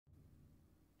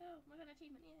We got an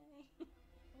achievement, yay! Oh,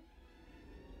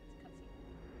 it's a cutscene.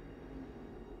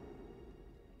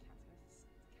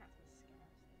 The cat's gonna scare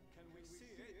us. Can we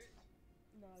see it?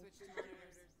 No. Switch to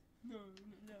monitors. No,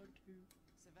 no, too.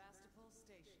 Sevastopol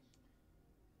Station.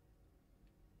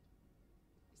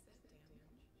 Is that damage?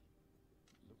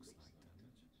 Looks like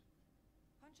damage.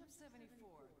 Punch up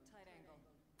 74, tight angle.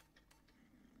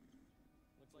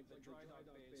 Looks like the dry dock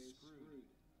bay is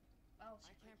screwed. Oh,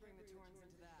 I can't bring the Torrens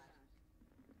into that.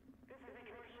 This is a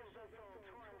commercial vessel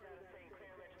Torrens out of St.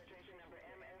 Clair, registration number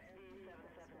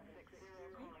MSD7760,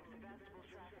 calling Sevastopol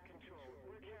Traffic Control.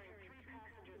 We're carrying 3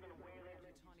 passengers on a whaler.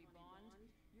 Tawny Bond,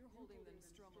 you're holding the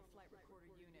Nostromo flight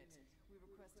recorder unit. We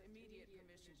request immediate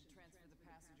permission to transfer the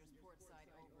passengers port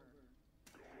side over.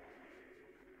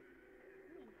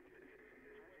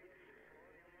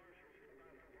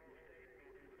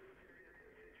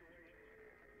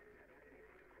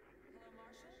 Hello,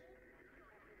 Marshal?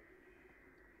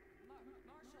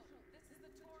 Marshal, this is the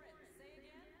Torrens. Say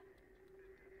again?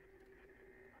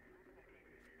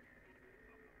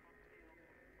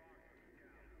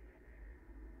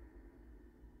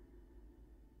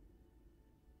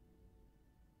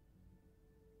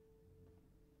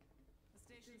 The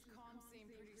station's comms seem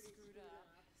pretty screwed up,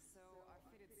 so I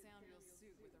fitted Soundreel's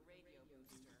suit with a radio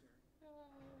booster.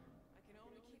 I can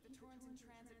only keep the Torrens in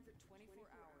transit for 24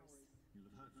 hours. You'll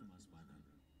have heard from us by then.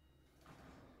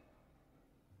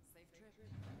 Safe trip. does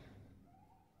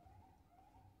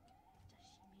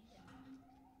she mean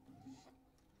it?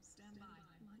 Stand by.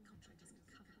 My contract doesn't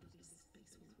cover these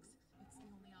spacewalks. It's the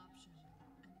only option,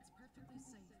 and it's perfectly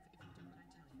safe if you do what I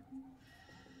tell you.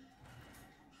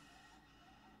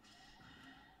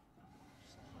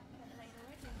 She's like Elaine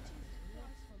already. Jesus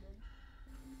Christ, woman.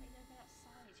 Ain't never been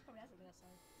outside. She probably hasn't been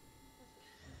outside.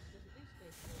 Doesn't do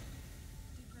space.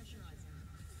 Depressurizing.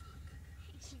 Fuck.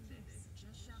 Hating this.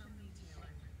 Just shadow me,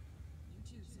 Taylor. You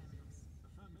too, Samuels.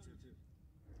 Affirmative.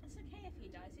 It's okay if he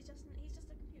dies. He's just a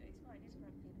computer. He's fine. He doesn't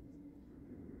have feelings.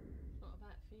 It's not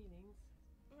about feelings.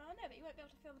 Well, I know, but you won't be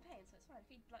able to feel the pain, so it's fine. If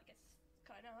he like gets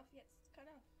cut in half, he gets cut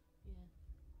in half. Yeah.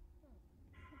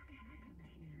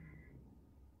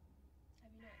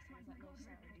 Have you noticed there's like no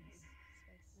sound in this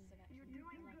space? So that You're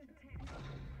doing good, it. Taylor.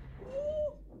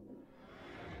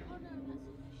 Oh no, that's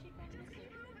she got Just missing.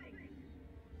 keep moving.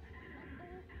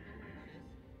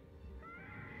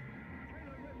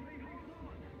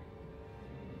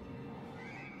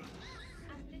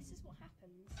 And this is what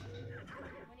happens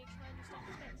when you try and do stuff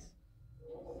in space.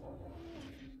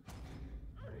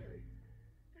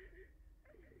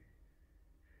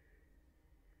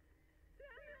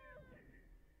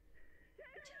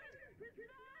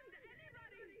 Respond,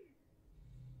 anybody!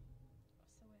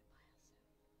 Oh,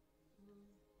 so we're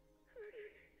by ourselves.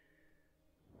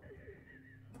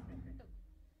 Oh.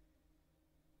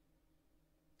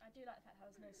 I do like the fact how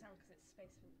there's no sound because it's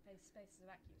space is a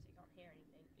vacuum, so you can't hear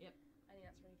anything. Yep. I think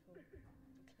that's really cool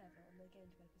and clever on the game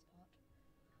developer's part.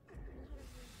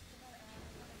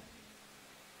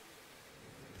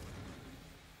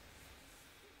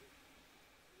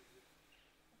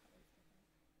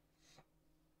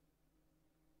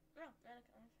 Oh,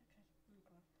 okay. Oh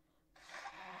god.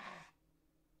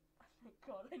 Oh my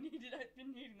god, I've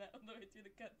been needing that all the way through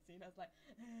the cutscene. I was like,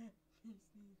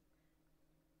 sneeze.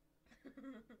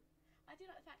 I do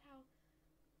like the fact how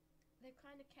they've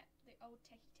kind of kept the old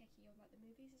techie of like the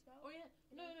movies as well. Oh yeah,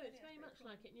 no, I it's think very that's much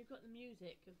cool. like it, and you've got the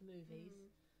music of the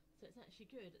movies, so it's actually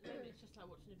good. At the moment, it's just like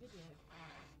watching a video.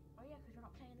 Oh yeah, because we're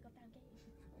not playing the goddamn game.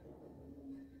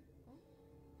 Oh.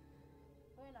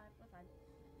 We're alive, we're fine.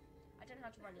 I don't know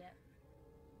how to run yet,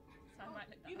 so I might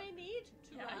look that You up. may need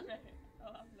to Yeah, run. I know.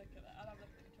 I'll have a look at that. I'll have a look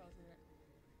at the controls in a minute.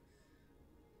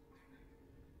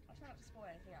 I'll try not to spoil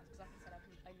anything else, because like I said,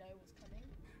 I know what's coming,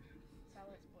 so I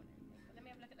won't spoil anything. But let me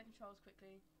have a look at the controls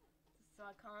quickly, so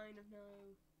I kind of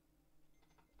know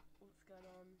what's going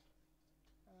on.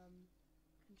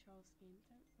 Control scheme.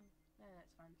 No,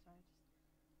 it's fine. Sorry,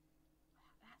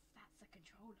 that's a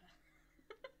controller.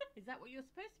 Is that what you're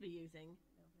supposed to be using?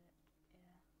 A little bit,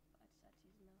 yeah. But I decided to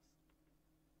use a mouse.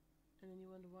 And then you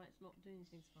wonder why it's not doing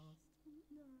things fast.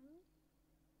 No.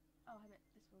 Oh, I meant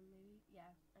this one maybe.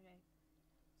 Yeah. Okay.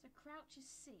 So crouch is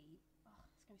C. Oh,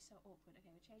 it's gonna be so awkward.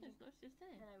 Okay, we're changing. It's not just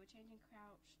there. No, we're changing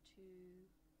crouch to.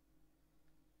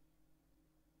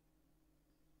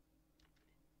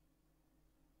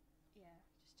 Yeah,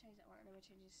 just change that one, and then we're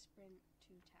changing sprint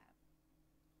to tab.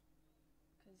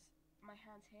 Because my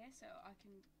hand's here, so I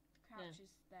can crouch is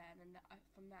there, and then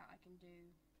from that I can do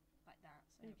like that,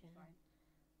 so it'll be fine.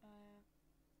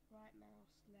 Right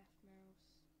mouse, left mouse,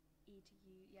 E to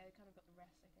U. Yeah, we kind of got the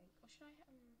rest, I think. Or should I?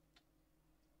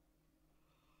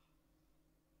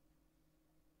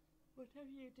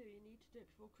 Whatever you do, you need to do it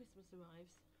before Christmas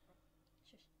arrives.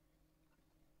 Shush.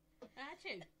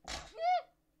 Achoo!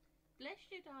 Bless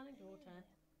you, darling daughter.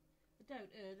 Don't,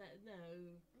 that, no.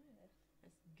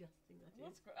 That's disgusting, that is.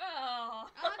 What's oh!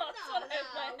 Oh, no,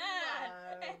 my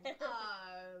hand.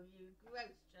 Oh, you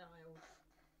gross child.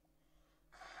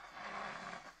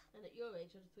 And at your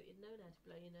age, I just thought you'd known how to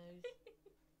blow your nose.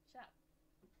 Shut up.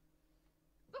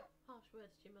 Oh, harsh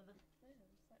words to your mother. Yeah,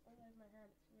 it's like all over my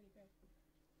hand. It's really gross.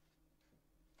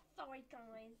 Sorry,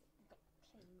 guys. Got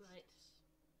clean. Right.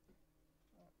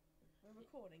 We're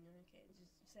recording, okay?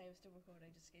 Just say we're still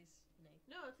recording, just in case, you know.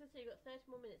 No, I was going to say you've got 30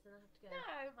 more minutes and I have to go.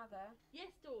 No, mother.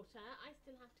 Yes, daughter, I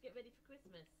still have to get ready for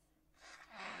Christmas.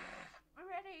 We're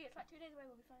ready. It's like 2 days away.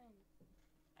 We'll be fine.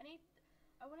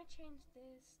 I want to change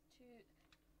this to,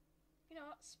 you know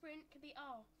what? Sprint could be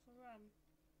R for run.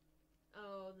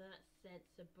 Oh, that's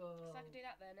sensible. So I can do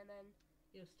that then, and then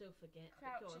You'll still forget. but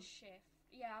crouch go on. is shift.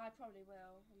 Yeah, I probably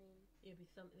will. I mean, You'll be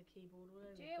thumping the keyboard all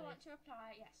over do the you place. want to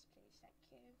reply? Yes, please. Thank you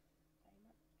very much.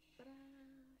 Ta-da.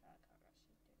 I can't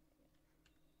actually do it yet.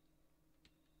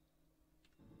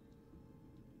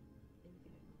 There we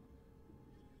go.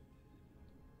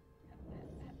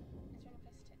 Is there any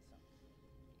place to take this off?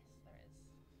 Yes, there is.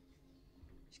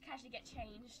 Just casually get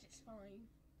changed. It's fine.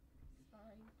 It's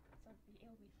fine.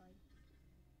 It'll be fine.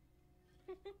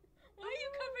 Why are you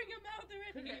covering your mouth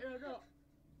already? No, not.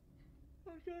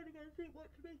 I'm trying to go and think what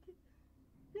to make it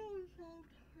yawn sound.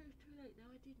 It's too late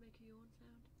now. I did make a yawn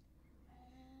sound.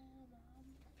 Mum,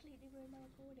 completely ruined my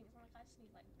recording. It's not like I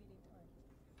sneeze like a billion times.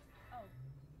 Oh.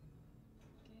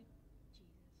 Good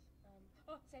Jesus.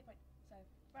 Oh, save point. So,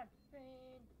 run.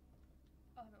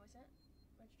 Oh, no, what is that?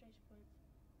 Registration point.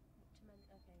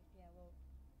 Okay, yeah, well.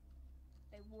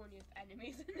 They warn you if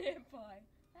enemies are nearby.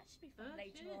 That should be fun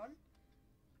later shit. on.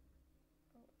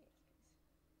 Oh, yes, please.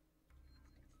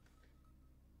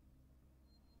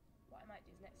 What I might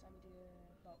do is next time we do a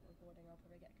bulk recording, I'll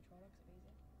probably get a controller because it'll be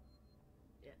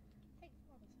easier. Yeah. Take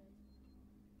Father's home.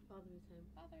 Father is home.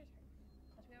 Father is home.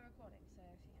 Because we are recording, so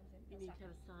if he comes in, You need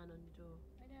to have a sign on your door.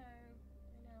 I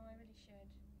really should.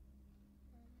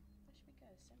 Where should we go?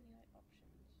 So many like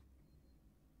options.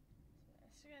 So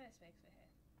let's go this way because we're here.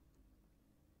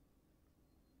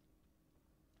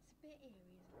 It's a bit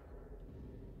eerie, isn't it?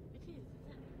 It is, isn't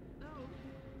it? Oh.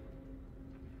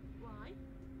 Why?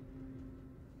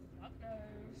 Fuck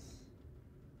knows.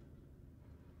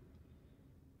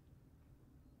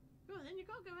 Go on then, you've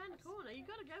got to go around the corner.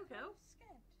 You've got to go. I'm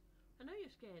scared. I know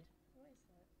you're scared. What is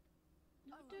that?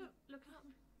 No, don't. Look up.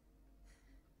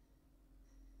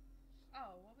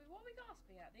 Oh, what are we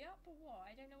gasping at? The up or what?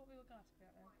 I don't know what we were gasping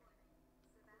at now.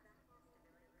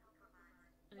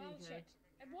 There Oh you go. shit.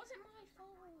 It wasn't my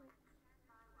fault.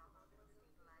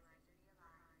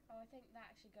 Oh, I think that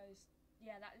actually goes.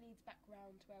 Yeah, that leads back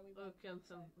round to where we were. We came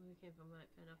from. We came from. Right,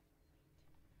 fair enough.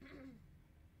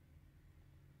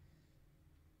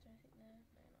 Do I think no?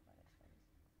 No, not by those phones.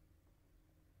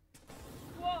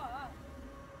 What?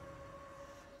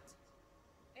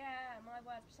 Yeah, my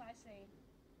word precisely.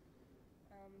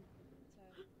 So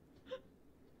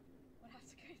we'll have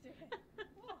to go through it.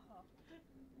 What?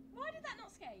 Why did that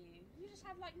not scare you? You just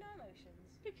have like no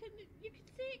emotions. Because you could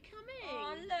see it coming.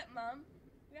 Oh look, Mum.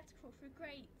 We have to crawl through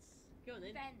grates. Go on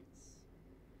then. Vents.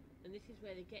 And this is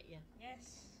where they get you.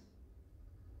 Yes.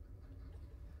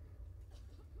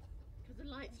 Because the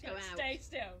lights go out. Stay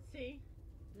still. See?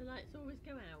 The lights always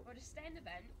go out. We'll just stay in the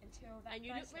vent until that. And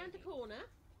you look nice round the lady- corner,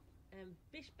 and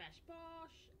bish bash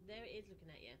bosh, there it is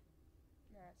looking at you.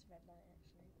 No, it's a red light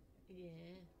actually.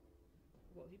 Yeah.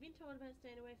 What have you been told about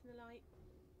staying away from the light?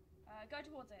 Go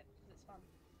towards it because it's fun.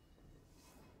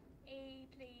 E,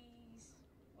 please.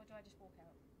 Or do I just walk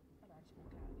out? Oh no, I just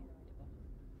walk out. You know, I did what?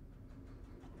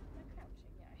 No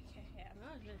crouching. Yeah, okay, yeah.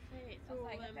 Oh, I was going to say, it's I was all...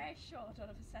 like very short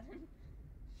all of a sudden.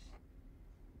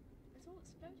 It's all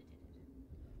exploded, did it?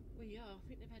 Well, yeah, I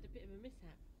think they've had a bit of a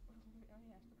mishap. Oh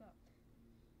yeah, I forgot.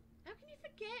 How can you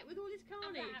forget with all this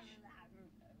carnage?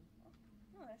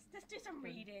 Oh, let's do some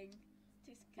reading.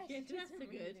 Yeah, that's so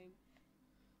good. Reading.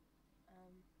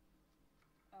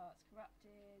 Oh, it's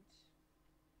corrupted.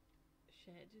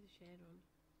 Share, do the share on.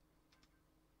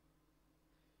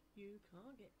 You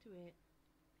can't get to it.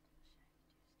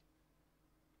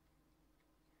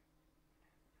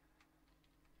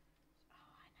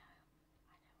 Oh, I know what's going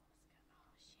on. Oh,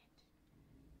 shit.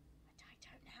 I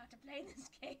don't know how to play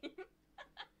this game.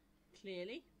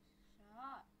 Clearly.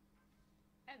 Shut.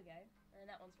 There we go. And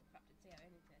that one's corrupted, so yeah,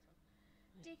 we need to do this one.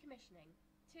 Yeah. Decommissioning.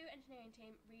 2 engineering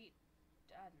team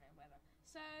I don't know, whatever.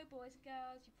 So, boys and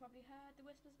girls, you've probably heard the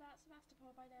whispers about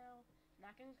Sevastopol by now. And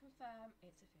I can confirm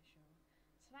it's official.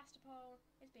 Sevastopol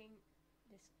is being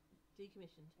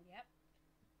Decommissioned. Yep.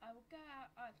 I will go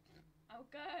out. I will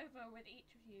go over with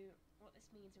each of you what this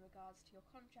means in regards to your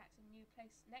contracts and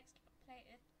next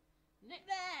placement.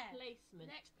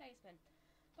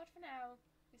 But for now,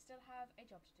 we still have a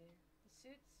job to do. The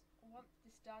suits want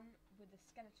this done with the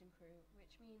skeleton crew,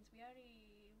 which means we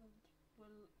only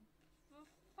will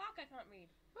fuck, I can't read.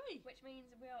 Oi. Which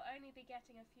means we'll only be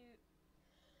getting a few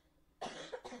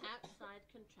outside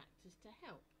contractors to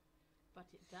help. But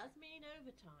it does mean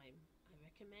overtime. I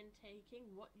recommend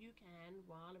taking what you can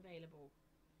while available.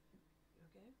 You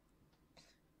okay?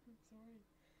 I'm sorry.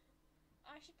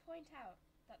 I should point out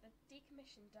that the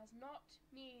decommission does not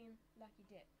mean lucky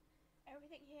dip.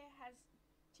 Everything here has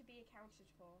to be accounted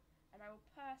for, and I will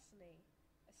personally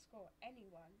escort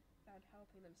anyone found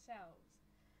helping themselves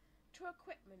to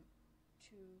equipment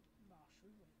to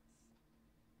Marshall Woods.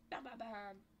 Bam bam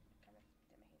bam! Kind of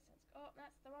didn't make any sense. Oh,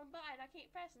 that's the wrong button. I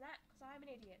keep pressing that because I'm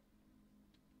an idiot.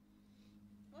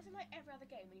 Wasn't like every other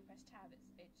game when you press tab, it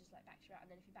just like backs you out,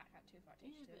 and then if you back out too far, it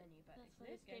takes you to a menu. But that's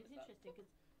why this game's interesting because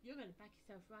you're going to back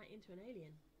yourself right into an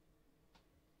alien.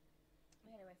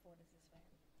 The only way forward is this way.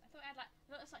 I thought I'd like. I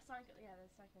thought it's like cycle. Yeah,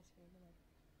 there's cycling screen.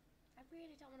 I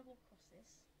really don't want to walk across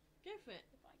this. Go for it.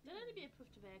 There'll only be a puff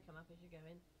of air come up as you go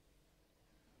in.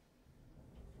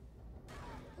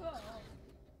 Whoa.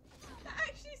 That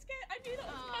actually scared. I knew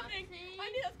that was coming. See? I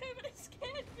knew that was coming, but it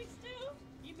scared me still.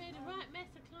 You made a right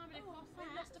mess of climbing across We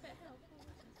that. lost a bit of health.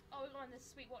 Oh, we're on the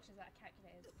sweet watches that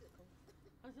calculators. Cool.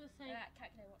 I was going to say. That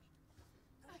calculator watch.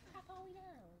 How crap are we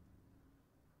now?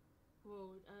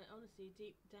 Well, honestly,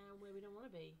 deep down where we don't want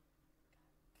to be.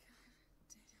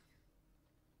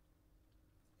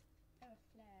 Oh, a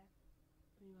flare.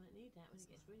 We might need that when it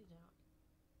gets really dark.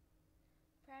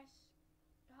 Press,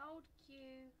 hold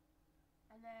Q,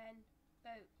 and then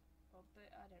boat. Or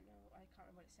boot, I don't know. I can't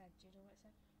remember what it said. Do you know what it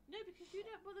said? No, because you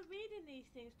don't bother reading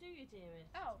these things, do you, dearest?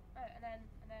 Oh, and then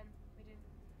we did.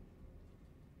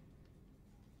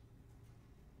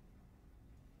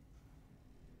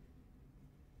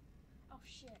 Oh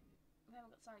shit! We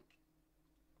haven't got sunk.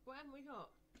 What haven't we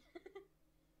got?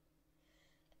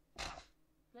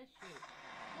 Bless you.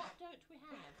 What don't we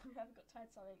have? We haven't got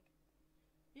tied something.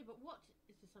 Yeah, but what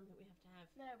is there something we have to have?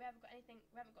 No, we haven't got anything.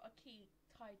 We haven't got a key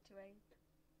tied to a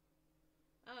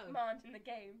Oh. command in the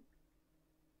game.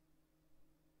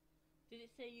 Did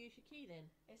it say use your key then?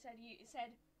 It said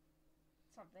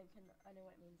something, and I know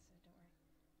what it means, so don't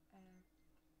worry.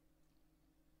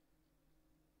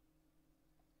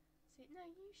 See, no,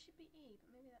 you should be E, but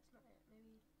maybe that's not it.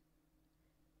 Maybe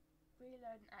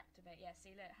reload and activate. Yeah,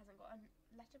 see, look, it hasn't got a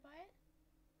letter by it.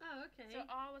 Oh, okay. So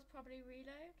R was probably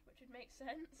reload, which would make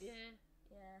sense. Yeah.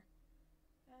 Yeah.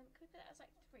 Could we put that as like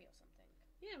 3 or something?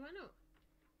 Yeah, why not?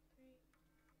 3.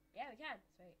 Yeah, we can.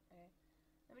 Sweet. Okay.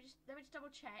 Let me just double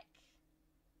check.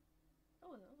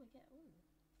 Oh, we get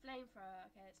flamethrower.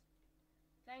 Okay, it's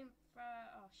flamethrower.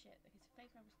 Oh shit. Okay, so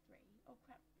flamethrower was 3. Oh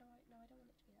crap. No, I don't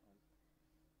want it to be that one.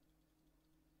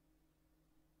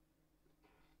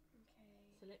 Okay.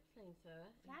 Select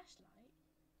flamethrower. Flashlight.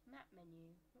 Map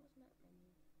menu. What was map menu?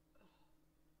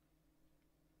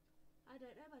 I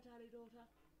don't know, my darling daughter.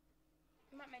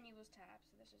 Map menu was tab,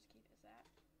 so let's just keep it as that.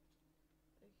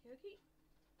 Okay.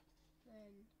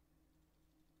 Then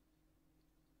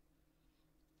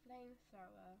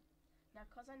flamethrower. Now,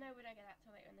 because I know we don't get that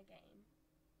till later in the game,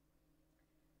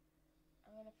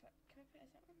 I'm gonna put. Can I put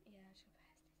it as that one? Yeah, I should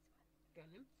put it as this one. Go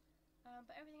on then.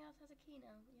 But everything else has a key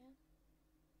now. Yeah.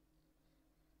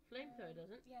 Flamethrower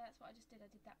doesn't? Yeah, that's what I just did.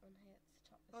 I did that one here at the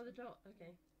top. Oh, the dot.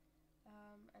 Okay.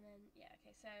 And then yeah.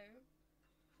 Okay, so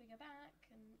if we go back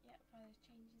and yeah, apply those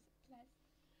changes. Let's.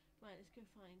 Right, let's go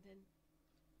find then.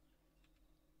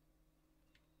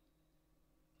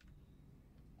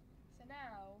 So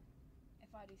now,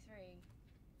 if I do 3,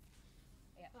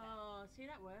 yeah. Oh, see,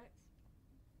 that works.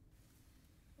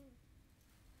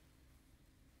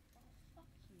 Oh, fuck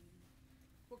you.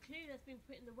 Well, clearly that's been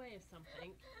put in the way of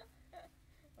something.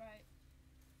 Right.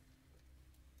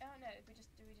 Oh no, if we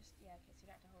just yeah, okay, so you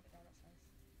don't have to hold it down, that's nice.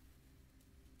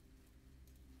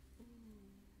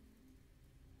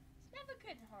 It's never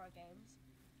good in horror games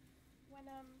when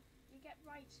you get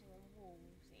writing on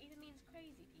walls. It either means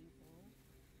crazy people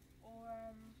or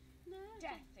No,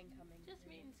 death incoming. just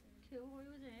means kill who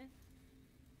was here.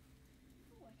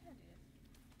 Oh, I can do this.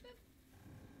 Boop.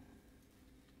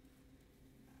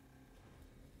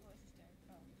 What is this doing?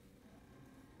 Oh.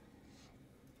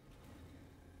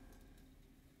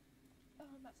 Oh,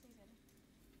 I'm not sneezing.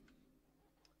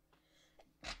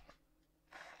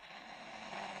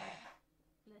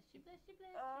 Bless you, bless you,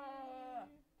 bless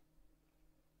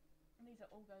And these are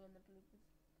all going in the bloopers.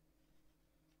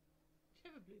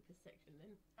 should have a bloopers section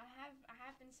then. I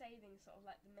have been saving sort of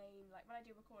like the main, like when I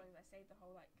do recordings, I save the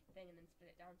whole like thing and then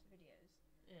split it down to videos.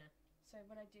 Yeah. So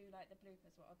when I do like the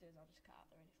bloopers, what I'll do is I'll just cut out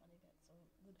the really funny bits or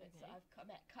the bits that Okay. I've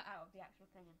cut out of the actual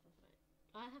thing and stuff.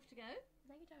 I have to go.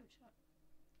 No, you don't. Shut up.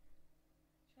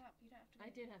 Shut up. You don't have to. I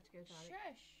do have to go, darling.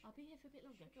 Shush. I'll be here for a bit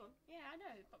longer. Go on. Yeah, I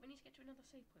know, but we need to get to another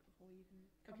save point before you can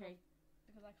come Okay. off,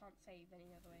 because I can't save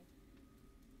any other way.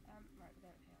 Right, we're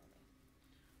going up here, aren't we?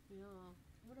 We are.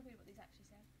 You want to read what these actually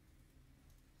said?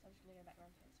 So I'm just going to go back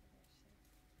around here so we can actually see.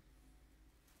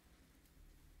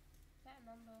 Is that a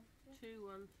number? Yeah.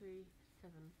 2137.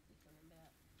 You can remember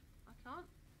that. I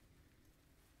can't.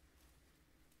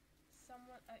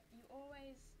 Someone, you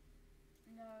always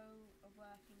know a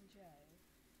working Joe.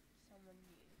 Someone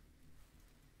new.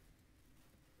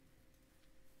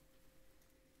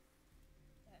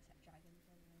 Yeah, that's that dragon,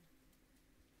 by the way.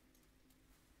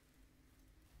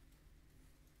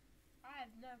 I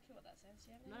have no clue what that says.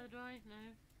 Do you have any? Neither do I.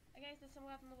 No. Okay, so there's some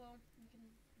words on the wall. You can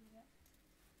do that.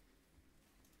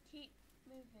 Keep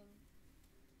moving.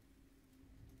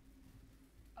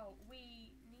 Oh,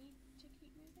 we need to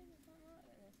keep moving? Is that right? I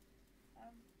don't know.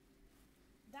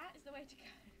 That is the way to go.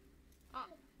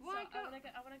 Why so go?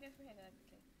 I wanna go through here then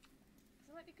quickly. Because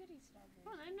there might be goodies down here.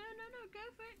 Well, then, no, go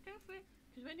for it,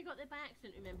 Because we only got there by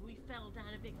accident, remember? We fell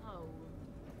down a big hole.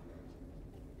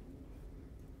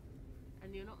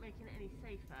 And you're not making it any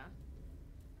safer.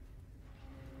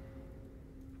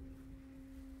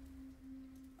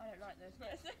 I don't like those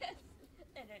noises.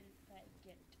 I don't like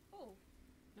it. Oh.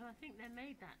 No, I think they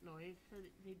made that noise so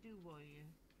that they do worry you.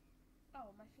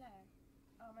 Oh, my flare.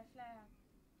 Oh, my flare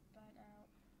burnt out.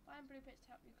 Find blue bits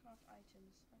to help you craft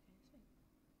items. Okay, sweet.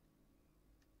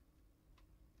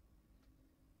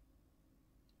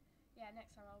 Yeah,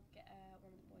 next time I'll get one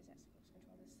of the boys at sports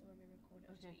controllers so when we record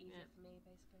it'll just be easier for me,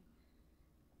 basically.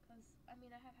 Because, I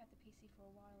mean, I have had the PC for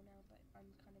a while now, but I'm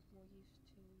kind of more used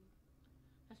to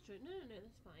That's true. No,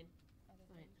 that's fine. other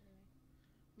Right. things anyway.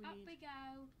 We Up need... we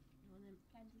go! Go on then.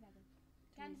 Climb the ladder.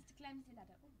 Climb the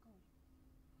ladder. Oh, God.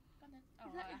 Go on then. Oh,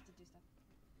 that I it? have to do stuff.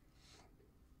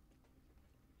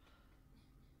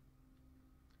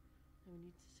 No, we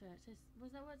need to search.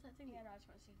 What's that thing? Yeah, no, I just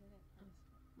want to see if there's anything.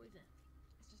 What is it?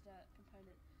 It's just a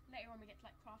component. Later on we get to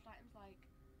like craft items like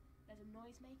there's a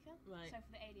noise maker. Right. So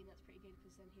for the alien that's pretty good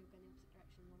because then he'll go in the opposite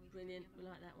direction while we Brilliant. go We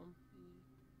the like that one. other.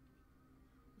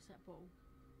 What's that bottle?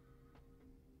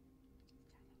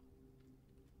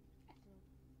 Ethanol.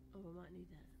 Oh, I might need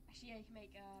that. Actually, yeah, you can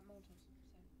make Molotovs.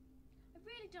 So I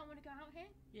really don't want to go out here,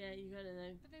 Yeah, you gotta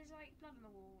know. but there's like blood on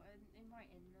the wall and in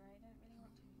writing, and I don't really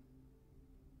want to.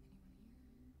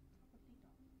 Probably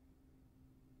not.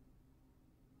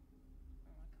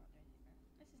 Oh, I can't do anything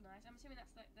there. This is nice. I'm assuming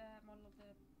that's like the model of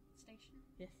the station.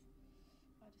 Yes.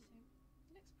 I'd assume.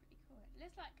 It looks pretty cool. It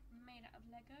looks like made out of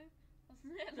Lego,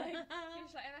 wasn't it? Like, you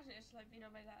just like imagine it's just like being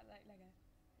made out of like Lego.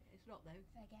 It's not though.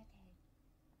 Forget it.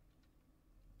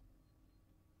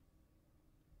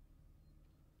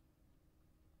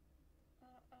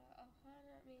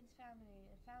 Ohana means family,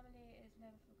 and family is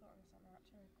never forgotten. So I'm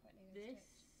actually quite near This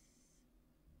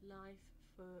life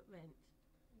for rent.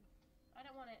 I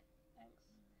don't want it. Thanks.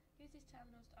 Use these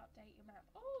terminals to update your map.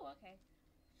 Oh, okay.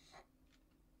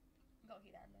 Gotta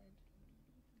keep that in mind.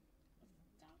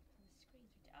 What's dark on the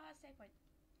screen's ridiculous. Save point.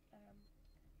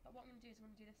 But what I'm gonna do is I'm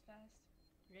gonna do this first,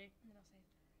 Okay. and then I'll save.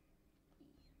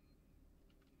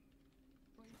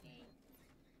 What is it?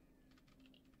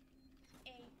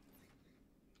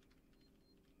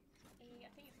 I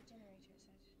think it's a generator. It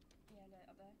says. Yeah, no,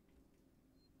 up there.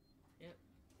 Yep.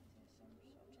 Is there some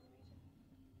sort of generator?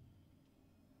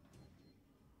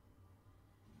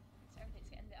 So everything's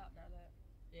getting lit up now. Look.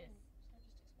 Yes. Oh, so it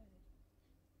just exploded.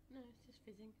 No, it's just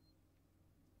fizzing.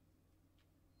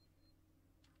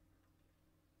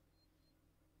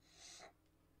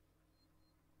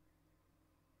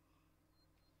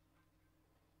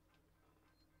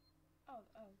 Oh,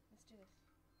 let's do this.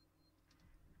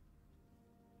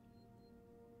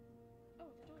 Oh,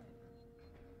 the door opened.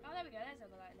 Oh, there we go. There's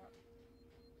another lighting up.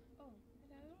 Oh,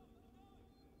 hello.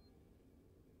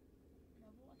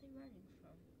 Now, what are they running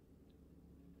from?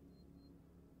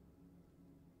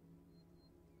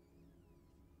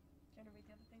 Do you want to read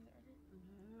the other things that are in here?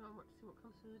 No, I want to see what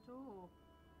comes through the door.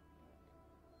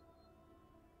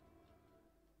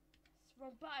 It's the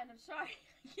wrong button. I'm sorry.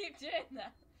 I keep doing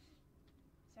that.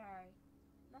 Sorry.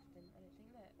 Nothing, I don't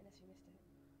think that, unless we missed it.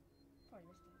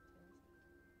 Probably missed it, to be honest.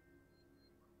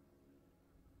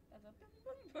 There's a boom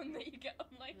boom boom that you get on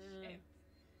my ship.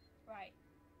 Right.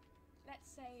 Let's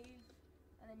save,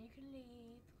 and then you can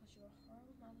leave, because you're a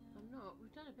horrible mother. I'm not.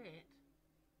 We've done a bit.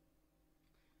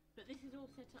 But this is all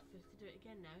set up for us to do it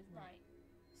again now, isn't it? Right.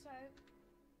 So,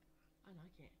 I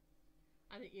like it.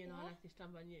 I think you and I Yeah? like this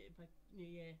done by New Year. a new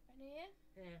year?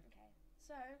 Yeah, Okay.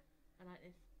 So, I like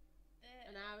this. uh,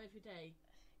 An hour every day.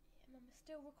 am I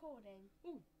still recording?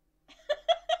 Ooh. I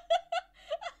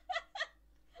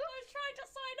was trying to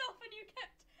sign off and you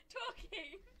kept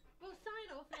talking. Well, sign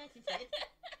off, Letty said.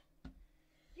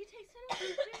 You take so long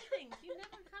to do things. You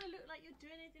never kind of look like you're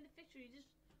doing anything official. You just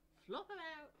flop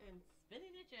about and spin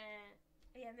in your chair.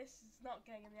 Yeah, this is not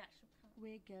going in the actual part.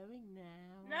 We're going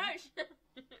now. No!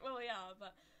 Well, we are,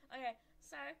 but... Okay,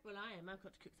 so... Well, I am. I've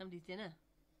got to cook somebody's dinner.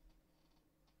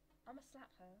 I'm gonna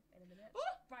slap her in a minute.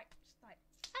 Oh! Right, just like...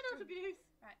 Adult abuse.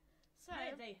 So...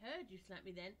 Hey, they heard you slap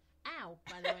me then. Ow,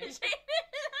 by the way.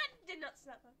 I did not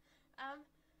slap her.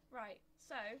 Right,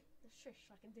 so... Shush,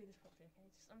 I can do this properly,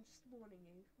 okay? I'm just warning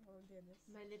you while I'm doing this.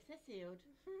 My lips are sealed.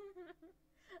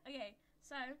 Okay,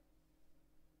 so...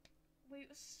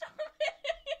 Stop it!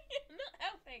 You're not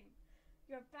helping.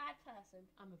 You're a bad person.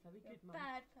 I'm a very You're good a mum.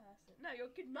 bad person. No, you're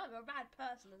a good mum. You're a bad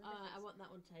person. There's a I difference. want that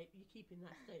on tape. You're keeping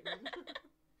that statement.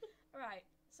 Right,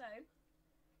 so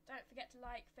don't forget to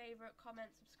like, favourite,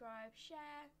 comment, subscribe,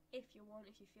 share if you want,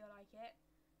 if you feel like it.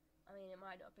 I mean, it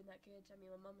might not have been that good. I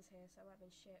mean, my mum's here, so it might have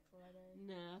been shit for all I know.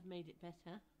 No, I've made it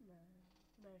better. No,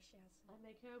 she hasn't. I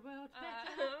make her world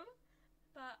better.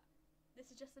 But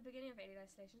this is just the beginning of Alien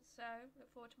Isolation, so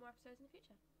look forward to more episodes in the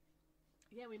future.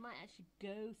 Yeah, we might actually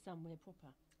go somewhere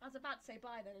proper. I was about to say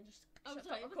bye then and just Oh,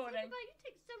 stop sorry. recording. You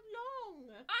take so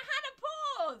long. I had a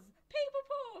pause! People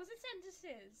pause in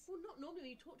sentences! Well, not normally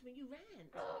when you talk to me, you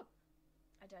rant.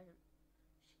 I don't.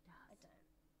 She does. I don't.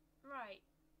 Right.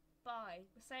 Bye.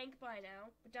 We're saying goodbye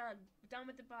now. We're done. We're done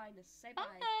with the bye-ness. Say bye.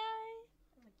 Bye.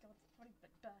 Oh my god, it's probably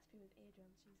burst people's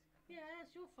eardrums. Jesus Christ. Yeah,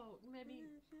 it's your fault. Maybe.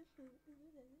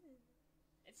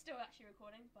 It's still actually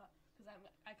recording, but because I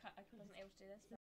wasn't able to do this.